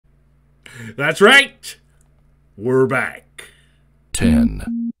That's right. We're back.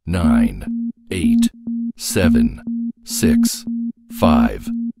 10, 9, 8, 7, 6, 5,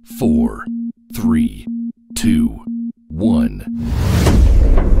 4, 3, 2, 1.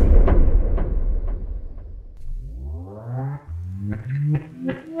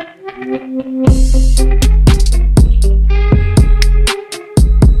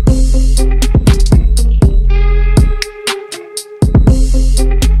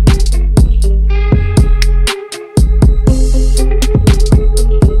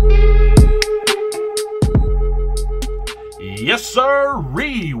 Yes,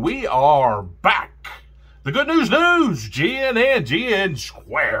 sir-ree, we are back. The good news, GN and GN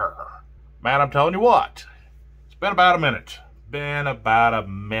Square. Man, I'm telling you what, it's been about a minute. Been about a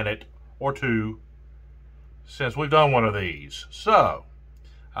minute or two since we've done one of these. So,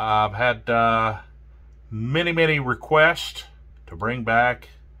 I've had many requests to bring back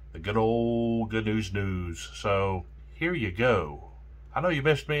the good old good news. So, here you go. I know you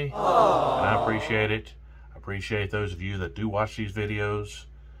missed me, and I appreciate it. Appreciate those of you that do watch these videos.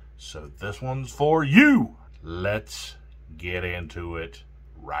 So this one's for you. Let's get into it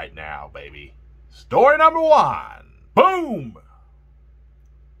right now, baby. Story number 1. Boom!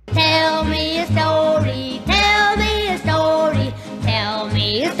 Tell me a story, tell me a story, tell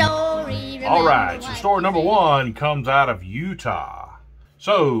me a story. All right, so story number 1 comes out of Utah.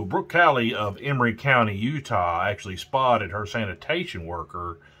 So Brooke Calley of Emery County, Utah, actually spotted her sanitation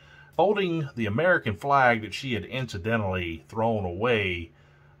worker folding the American flag that she had incidentally thrown away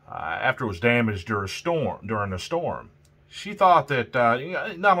after it was damaged during a storm. She thought that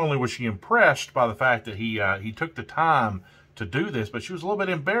not only was she impressed by the fact that he took the time to do this, but she was a little bit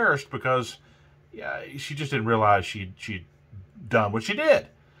embarrassed because she just didn't realize she'd done what she did.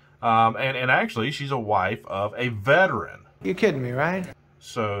 And actually, she's a wife of a veteran. You're kidding me, right?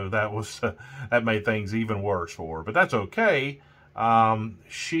 So that made things even worse for her, but that's okay.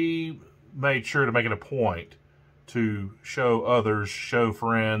 She made sure to make it a point to show others, show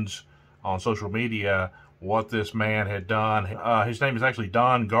friends on social media what this man had done. His name is actually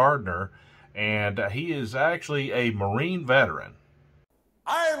Don Gardner, and he is actually a Marine veteran.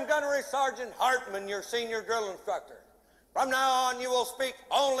 I am Gunnery Sergeant Hartman, your senior drill instructor. From now on, you will speak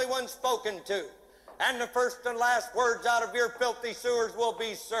only when spoken to, and the first and last words out of your filthy sewers will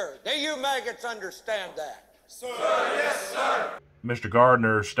be sir. Do you maggots understand that? Sir, yes, sir. Mr.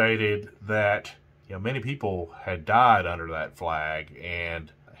 Gardner stated that many people had died under that flag, and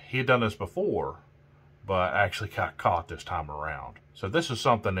he had done this before, but actually got caught this time around. So this is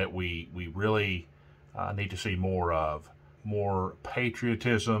something that we really need to see more of. More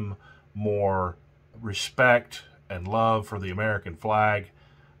patriotism, more respect and love for the American flag.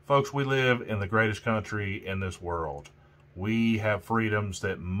 Folks, we live in the greatest country in this world. We have freedoms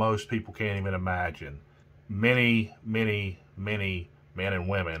that most people can't even imagine. Many men and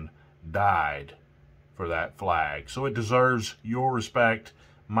women died for that flag. So it deserves your respect,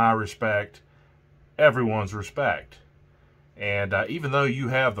 my respect, everyone's respect. And even though you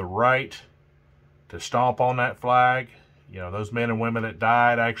have the right to stomp on that flag, those men and women that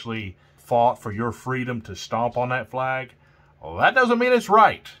died actually fought for your freedom to stomp on that flag, well, that doesn't mean it's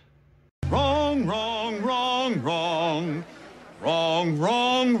right. Wrong, wrong, wrong, wrong. Wrong,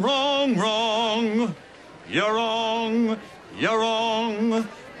 wrong, wrong, wrong. You're wrong, you're wrong,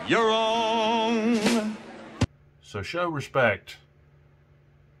 you're wrong. So show respect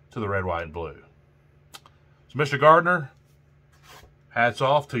to the red, white, and blue. So Mr. Gardner, hats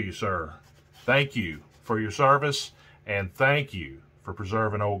off to you, sir. Thank you for your service, and thank you for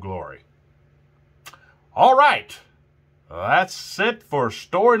preserving Old Glory. All right, that's it for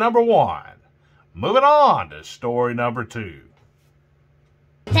story number 1. Moving on to story number 2.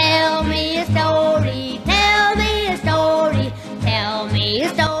 Tell me a story, tell me a story, tell me a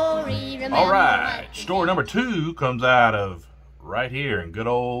story. All right, story number 2 comes out of right here in good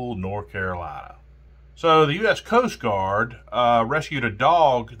old North Carolina. So the U.S. Coast Guard rescued a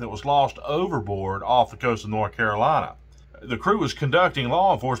dog that was lost overboard off the coast of North Carolina. The crew was conducting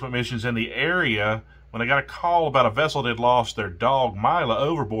law enforcement missions in the area when they got a call about a vessel that had lost their dog Mila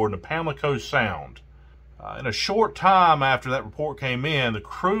overboard in the Pamlico Sound. In a short time after that report came in, the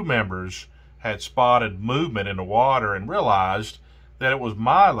crew members had spotted movement in the water and realized that it was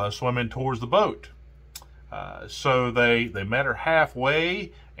Mila swimming towards the boat. So they met her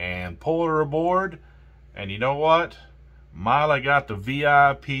halfway and pulled her aboard. And you know what? Mila got the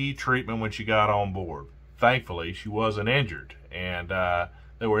VIP treatment when she got on board. Thankfully, she wasn't injured, and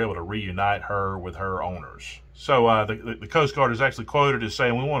they were able to reunite her with her owners. So the Coast Guard is actually quoted as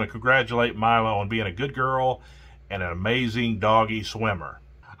saying, "We want to congratulate Mila on being a good girl and an amazing doggy swimmer."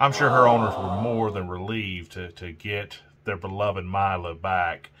 I'm sure her owners were more than relieved to get their beloved Mila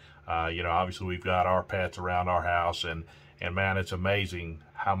back. You know, obviously we've got our pets around our house, and man, it's amazing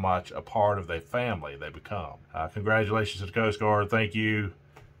how much a part of their family they become. Congratulations to the Coast Guard. Thank you.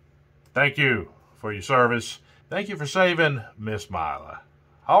 Thank you for your service. Thank you for saving Miss Mila.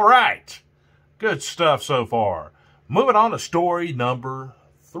 All right. Good stuff so far. Moving on to story number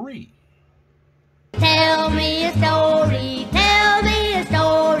 3. Tell me a story, tell me a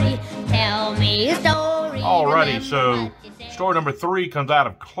story, tell me a story. Alrighty, so story number 3 comes out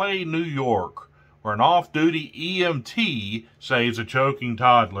of Clay, New York, where an off-duty EMT saves a choking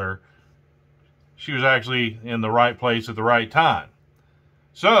toddler. She was actually in the right place at the right time.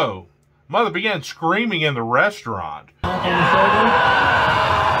 So, mother began screaming in the restaurant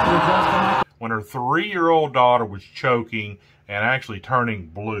when her 3-year-old daughter was choking and actually turning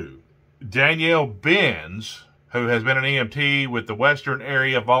blue. Danielle Benz, who has been an EMT with the Western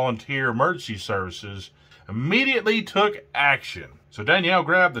Area Volunteer Emergency Services, immediately took action. So Danielle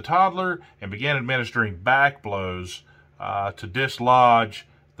grabbed the toddler and began administering back blows to dislodge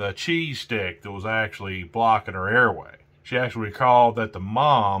the cheese stick that was actually blocking her airway. She actually recalled that the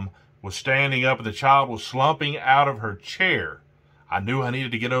mom was standing up and the child was slumping out of her chair. I knew I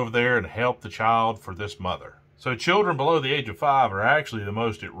needed to get over there and help the child for this mother. So children below the age of 5 are actually the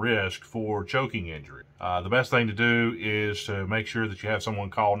most at risk for choking injury. The best thing to do is to make sure that you have someone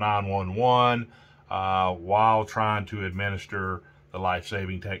call 911 while trying to administer the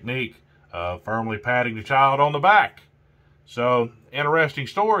life-saving technique of firmly patting the child on the back. So, interesting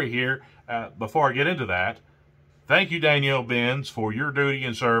story here. Before I get into that, thank you, Danielle Benz, for your duty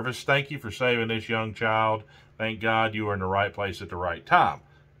and service. Thank you for saving this young child. Thank God you were in the right place at the right time.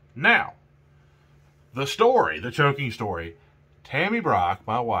 Now, the story, the choking story. Tammy Brock,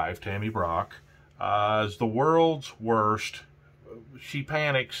 my wife, Tammy Brock, is the world's worst. She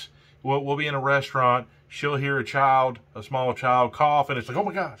panics. We'll be in a restaurant. She'll hear a small child cough, and it's like, oh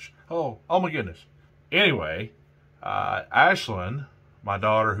my gosh, oh my goodness. Anyway, Ashlyn, my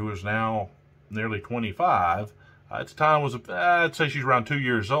daughter, who is now nearly 25, at the time was, I'd say she's around 2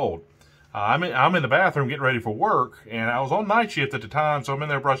 years old. I'm in the bathroom getting ready for work, and I was on night shift at the time, so I'm in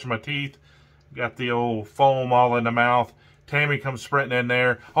there brushing my teeth. Got the old foam all in the mouth. Tammy comes sprinting in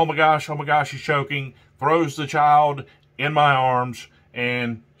there. Oh my gosh, she's choking. Throws the child in my arms,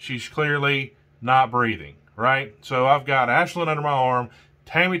 and she's clearly not breathing, right? So I've got Ashlyn under my arm.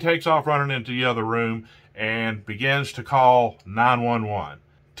 Tammy takes off running into the other room and begins to call 911.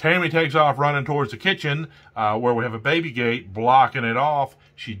 Tammy takes off running towards the kitchen where we have a baby gate blocking it off.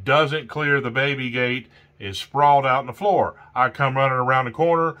 She doesn't clear the baby gate, is sprawled out on the floor. I come running around the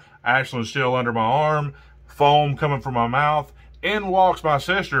corner. Ashlyn's still under my arm, foam coming from my mouth. In walks my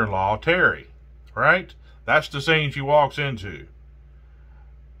sister-in-law, Terry, right? That's the scene she walks into.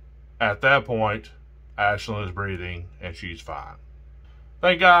 At that point, Ashlyn is breathing and she's fine.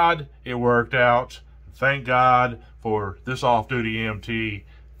 Thank God it worked out. Thank God for this off-duty EMT.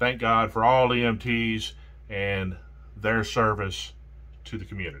 Thank God for all EMTs and their service to the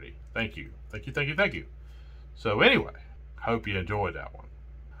community. Thank you. Thank you, thank you, thank you. So anyway, hope you enjoyed that one.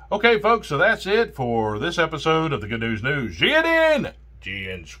 Okay, folks, so that's it for this episode of the Good News News GN².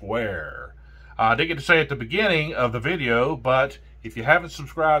 I did get to say at the beginning of the video, but if you haven't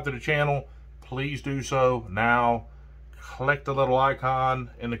subscribed to the channel, please do so now. Click the little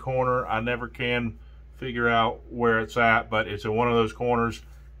icon in the corner. I never can figure out where it's at, but it's in one of those corners.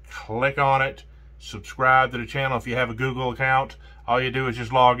 Click on it. Subscribe to the channel. If you have a Google account, all you do is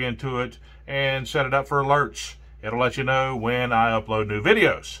just log into it and set it up for alerts. It'll let you know when I upload new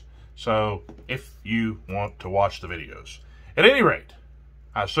videos. So, if you want to watch the videos. At any rate,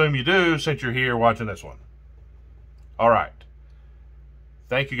 I assume you do since you're here watching this one. Alright.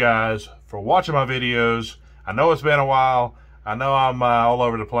 Thank you guys for watching my videos. I know it's been a while. I know I'm all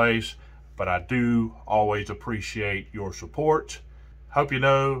over the place. But I do always appreciate your support. Hope you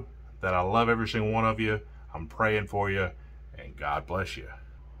know that I love every single one of you. I'm praying for you. And God bless you.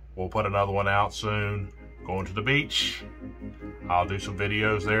 We'll put another one out soon. Going to the beach. I'll do some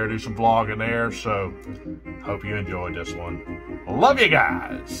videos there, do some vlogging there. So, hope you enjoyed this one. Love you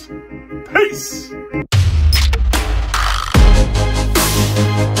guys. Peace.